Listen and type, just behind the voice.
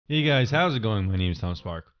Hey guys, how's it going? My name is Tom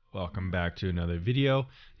Spark. Welcome back to another video.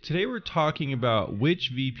 Today we're talking about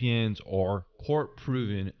which VPNs are court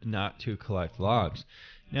proven not to collect logs.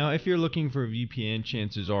 Now, if you're looking for a VPN,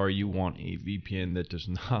 chances are you want a VPN that does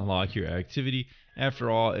not log your activity. After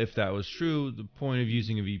all, if that was true, the point of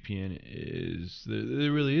using a VPN is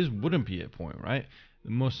there really wouldn't be a point, right?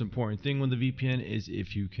 The most important thing with the VPN is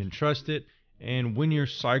if you can trust it. And when you're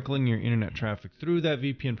cycling your internet traffic through that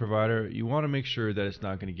VPN provider, you want to make sure that it's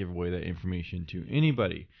not going to give away that information to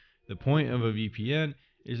anybody. The point of a VPN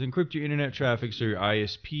is encrypt your internet traffic so your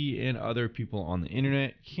ISP and other people on the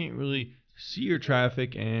internet can't really see your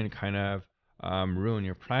traffic and kind of ruin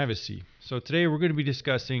your privacy. So today we're going to be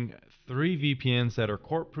discussing 3 VPNs that are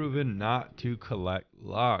court proven not to collect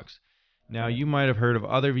logs. Now, you might have heard of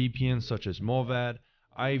other VPNs such as Mulvad,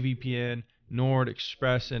 iVPN, Nord,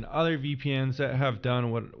 Express, and other VPNs that have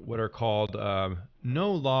done what are called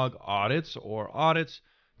no-log audits or audits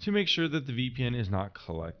to make sure that the VPN is not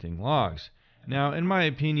collecting logs. Now, in my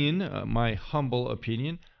opinion, my humble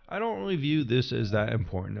opinion, I don't really view this as that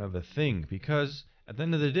important of a thing because at the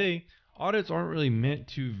end of the day, audits aren't really meant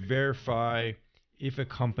to verify if a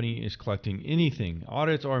company is collecting anything.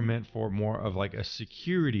 Audits are meant for more of like a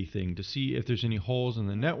security thing to see if there's any holes in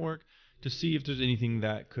the network, to see if there's anything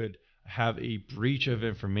that could have a breach of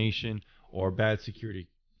information or bad security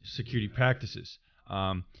practices.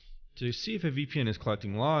 To see if a VPN is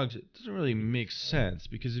collecting logs, it doesn't really make sense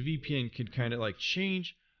because a VPN could kind of like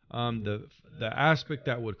change the aspect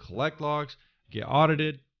that would collect logs, get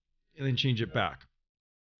audited, and then change it back.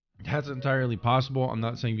 That's entirely possible. I'm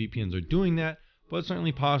not saying VPNs are doing that, but it's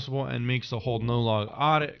certainly possible and makes the whole no-log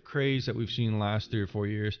audit craze that we've seen in the last 3 or 4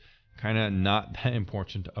 years kind of not that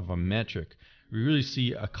important of a metric. We really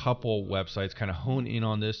see a couple websites kind of hone in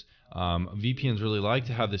on this. VPNs really like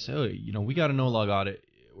to have this, oh, we got a no-log audit,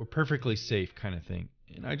 we're perfectly safe kind of thing.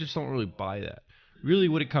 And I just don't really buy that. Really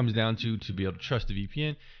what it comes down to be able to trust a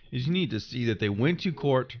VPN is you need to see that they went to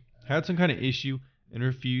court, had some kind of issue, and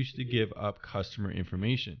refused to give up customer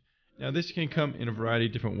information. Now, this can come in a variety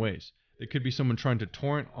of different ways. There could be someone trying to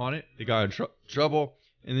torrent on it, they got in trouble,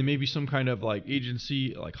 and then maybe some kind of like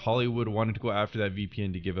agency like Hollywood wanted to go after that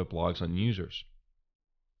VPN to give up logs on users.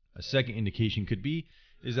 A second indication could be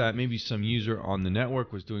is that maybe some user on the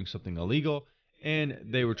network was doing something illegal and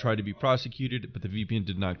they were trying to be prosecuted, but the VPN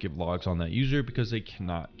did not give logs on that user because they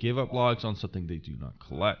cannot give up logs on something they do not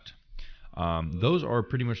collect. Those are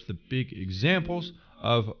pretty much the big examples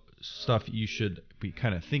of stuff you should be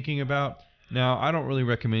kind of thinking about. Now, I don't really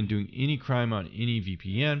recommend doing any crime on any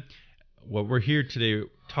VPN. What we're here today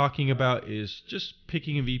talking about is just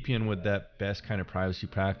picking a VPN with that best kind of privacy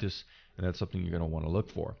practice, and that's something you're going to want to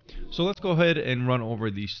look for. So let's go ahead and run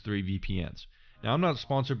over these 3 VPNs. Now, I'm not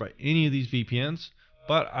sponsored by any of these VPNs,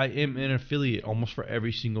 but I am an affiliate almost for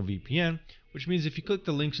every single VPN, which means if you click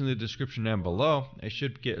the links in the description down below, I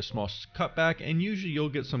should get a small cutback, and usually you'll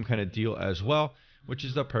get some kind of deal as well, which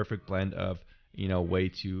is the perfect blend of, way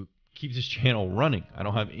to keep this channel running. I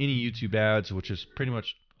don't have any YouTube ads, which is pretty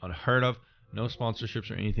much unheard of. No sponsorships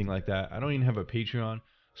or anything like that. I don't even have a Patreon.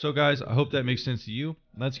 So guys, I hope that makes sense to you.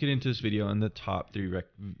 Let's get into this video on the top 3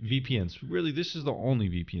 VPNs. Really, this is the only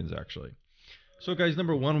VPNs actually. So guys,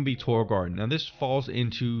 number 1 would be TorGuard. Now this falls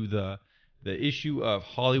into the issue of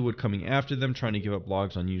Hollywood coming after them, trying to give up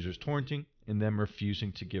logs on users torrenting, and them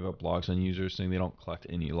refusing to give up logs on users, saying they don't collect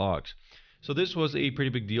any logs. So this was a pretty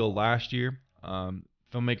big deal last year.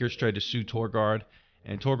 Filmmakers tried to sue TorGuard,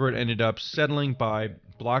 and TorGuard ended up settling by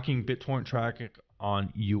blocking BitTorrent traffic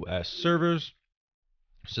on US servers.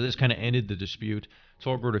 So this kind of ended the dispute.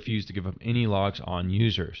 TorGuard refused to give up any logs on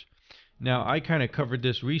users. Now, I kind of covered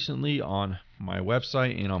this recently on my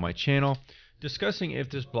website and on my channel, discussing if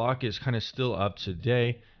this block is kind of still up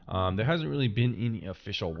today. There hasn't really been any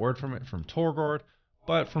official word from it from TorGuard,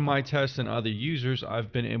 but from my tests and other users,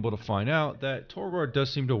 I've been able to find out that TorGuard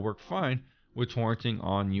does seem to work fine with torrenting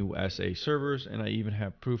on USA servers, and I even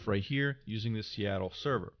have proof right here using the Seattle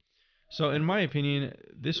server. So in my opinion,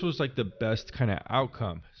 this was like the best kind of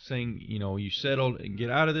outcome, saying, you settled and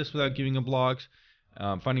get out of this without giving up logs,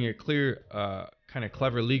 finding a clear, kind of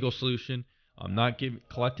clever legal solution, not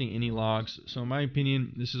collecting any logs. So in my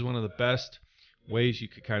opinion, this is one of the best ways you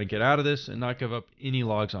could kind of get out of this and not give up any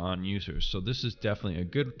logs on users. So this is definitely a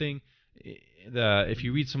good thing. If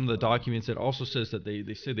you read some of the documents, it also says that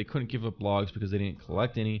they said they couldn't give up logs because they didn't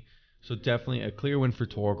collect any. So definitely a clear win for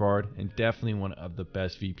TorGuard, and definitely one of the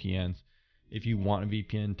best VPNs if you want a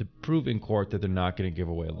VPN to prove in court that they're not going to give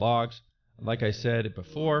away logs. Like I said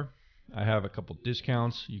before, I have a couple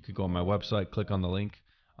discounts. You could go on my website, click on the link,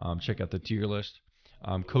 check out the tier list.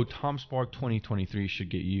 Code TomSpark 2023 should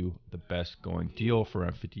get you the best going deal for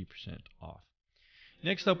around 50% off.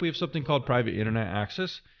 Next up, we have something called private internet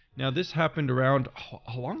access. Now, this happened around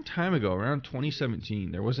a long time ago, around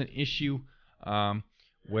 2017. There was an issue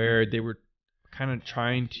where they were kind of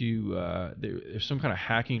trying to, there's some kind of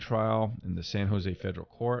hacking trial in the San Jose federal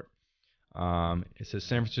court. It says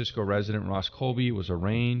San Francisco resident Ross Colby was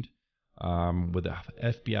arraigned with an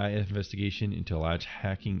FBI investigation into alleged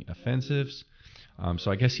hacking offenses.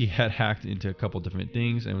 So I guess he had hacked into a couple different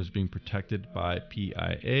things and was being protected by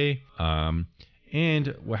PIA.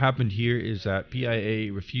 And what happened here is that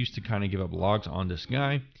PIA refused to kind of give up logs on this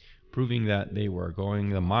guy, proving that they were going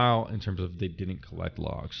the mile in terms of they didn't collect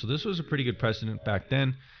logs. So this was a pretty good precedent back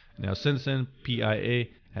then. Now, since then, PIA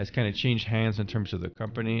has kind of changed hands in terms of the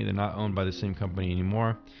company. They're not owned by the same company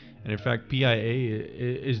anymore. And in fact, PIA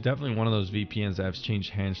is definitely one of those VPNs that have changed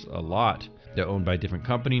hands a lot. They're owned by a different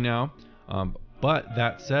company now. But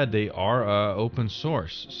that said, they are open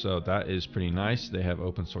source, so that is pretty nice. They have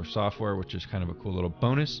open source software, which is kind of a cool little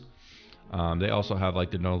bonus. They also have like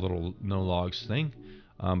the no logs thing.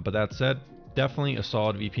 But that said, definitely a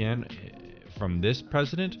solid VPN from this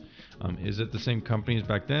precedent. Is it the same company as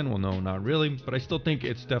back then? Well, no, not really. But I still think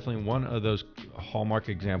it's definitely one of those hallmark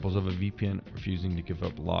examples of a VPN refusing to give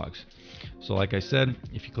up logs. So like I said,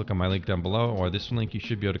 if you click on my link down below or this link, you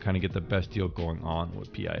should be able to kind of get the best deal going on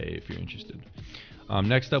with PIA if you're interested.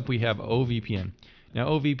 Next up, we have Ovpn. Now,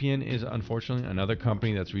 Ovpn is unfortunately another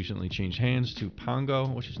company that's recently changed hands to Pango,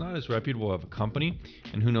 which is not as reputable of a company,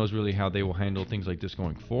 and who knows really how they will handle things like this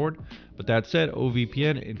going forward. But that said,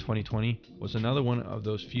 Ovpn in 2020 was another one of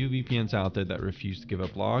those few VPNs out there that refused to give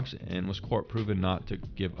up logs and was court proven not to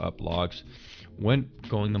give up logs when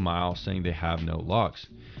going the mile, saying they have no logs.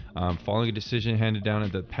 Following a decision handed down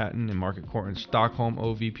at the Patent and Market Court in Stockholm,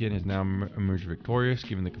 Ovpn has now emerged victorious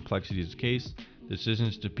given the complexity of the case.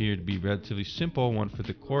 Decisions appear to be relatively simple one for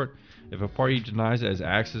the court. If a party denies it has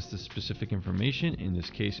access to specific information, in this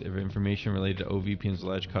case if information related to Ovpn's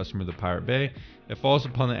alleged customer, the Pirate Bay, it falls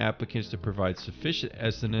upon the applicants to provide sufficient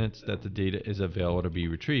evidence that the data is available to be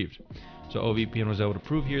retrieved. So Ovpn was able to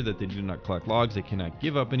prove here that they do not collect logs, they cannot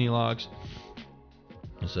give up any logs.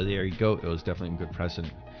 So there you go, it was definitely a good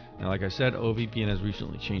precedent. Now, like I said, Ovpn has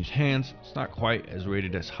recently changed hands. It's not quite as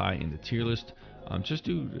rated as high in the tier list. Just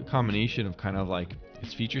due to a combination of kind of like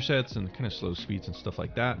its feature sets and kind of slow speeds and stuff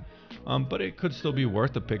like that. But it could still be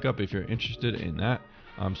worth a pickup if you're interested in that.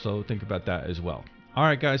 So think about that as well.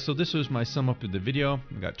 Alright guys, so this was my sum up of the video.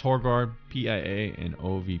 We got TorGuard, PIA, and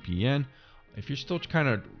Ovpn. If you're still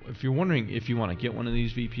if you're wondering if you want to get one of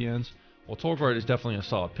these VPNs, well, TorGuard is definitely a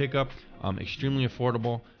solid pickup. Extremely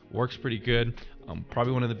affordable, works pretty good.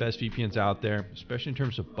 Probably one of the best VPNs out there, especially in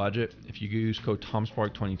terms of budget. If you use code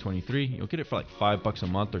TomSpark 2023, you'll get it for like $5 a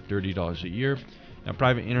month or $30 a year. Now,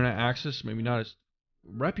 private internet access, maybe not as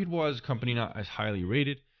reputable as a company, not as highly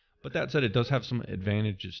rated, but that said, it does have some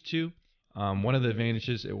advantages too. One of the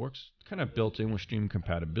advantages, it works kind of built in with stream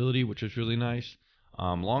compatibility, which is really nice.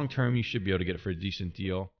 Long term, you should be able to get it for a decent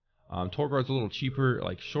deal. TorGuard's a little cheaper,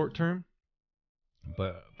 like short term.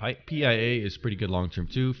 But PIA is pretty good long term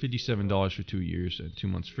too. $57 for 2 years and 2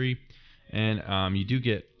 months free. And you do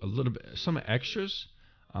get a little bit, some extras.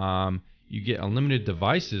 You get unlimited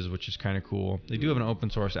devices, which is kind of cool. They do have an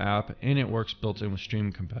open source app, and it works built in with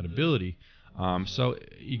stream compatibility. So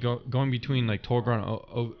you going between like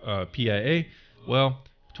TorGuard and PIA. Well,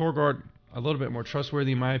 TorGuard a little bit more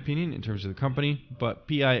trustworthy in my opinion in terms of the company, but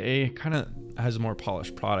PIA kind of has a more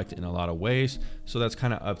polished product in a lot of ways, so that's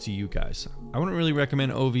kind of up to you guys. I wouldn't really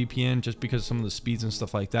recommend Ovpn just because of some of the speeds and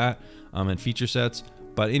stuff like that, and feature sets.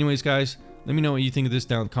 But anyways guys, let me know what you think of this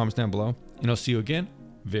down in the comments down below, and I'll see you again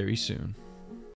very soon.